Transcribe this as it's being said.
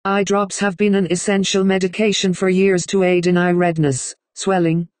Eye drops have been an essential medication for years to aid in eye redness,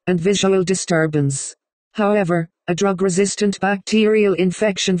 swelling, and visual disturbance. However, a drug-resistant bacterial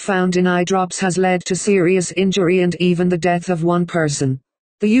infection found in eye drops has led to serious injury and even the death of one person.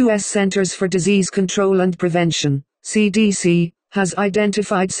 The U.S. Centers for Disease Control and Prevention, CDC, has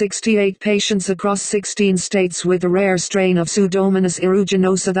identified 68 patients across 16 states with a rare strain of Pseudomonas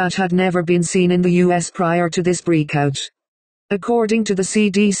aeruginosa that had never been seen in the U.S. prior to this breakout. According to the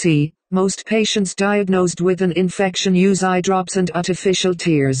CDC, most patients diagnosed with an infection use eye drops and artificial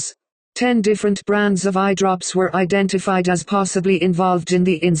tears. 10 different brands of eye drops were identified as possibly involved in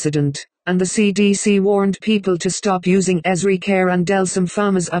the incident, and the CDC warned people to stop using Esricare and Delsum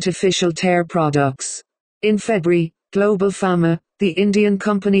Pharma's artificial tear products. In February, Global Pharma, the Indian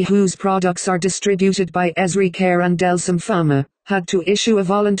company whose products are distributed by Esricare and Delsum Pharma, had to issue a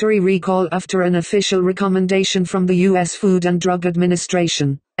voluntary recall after an official recommendation from the U.S. Food and Drug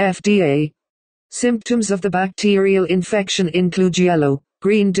Administration, FDA. Symptoms of the bacterial infection include yellow,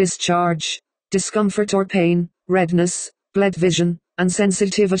 green discharge, discomfort or pain, redness, blurred vision, and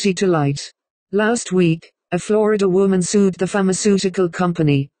sensitivity to light. Last week, a Florida woman sued the pharmaceutical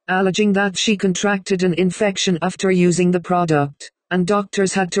company, alleging that she contracted an infection after using the product, and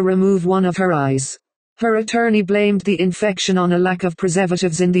doctors had to remove one of her eyes. Her attorney blamed the infection on a lack of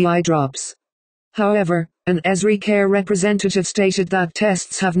preservatives in the eye drops. However, an Esricare representative stated that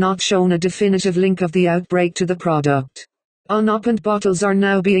tests have not shown a definitive link of the outbreak to the product. Unopened bottles are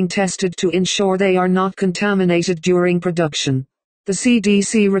now being tested to ensure they are not contaminated during production. The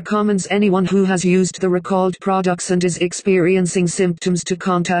CDC recommends anyone who has used the recalled products and is experiencing symptoms to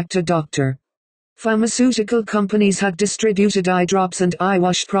contact a doctor. Pharmaceutical companies had distributed eye drops and eye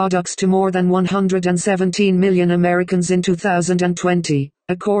wash products to more than 117 million Americans in 2020,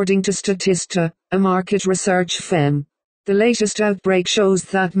 according to Statista, a market research firm. The latest outbreak shows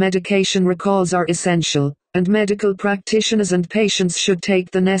that medication recalls are essential, and medical practitioners and patients should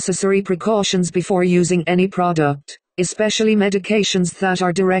take the necessary precautions before using any product, especially medications that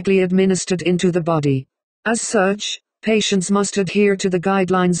are directly administered into the body. As such, patients must adhere to the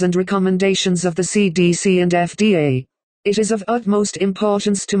guidelines and recommendations of the CDC and FDA. It is of utmost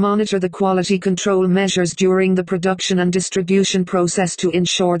importance to monitor the quality control measures during the production and distribution process to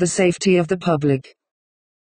ensure the safety of the public.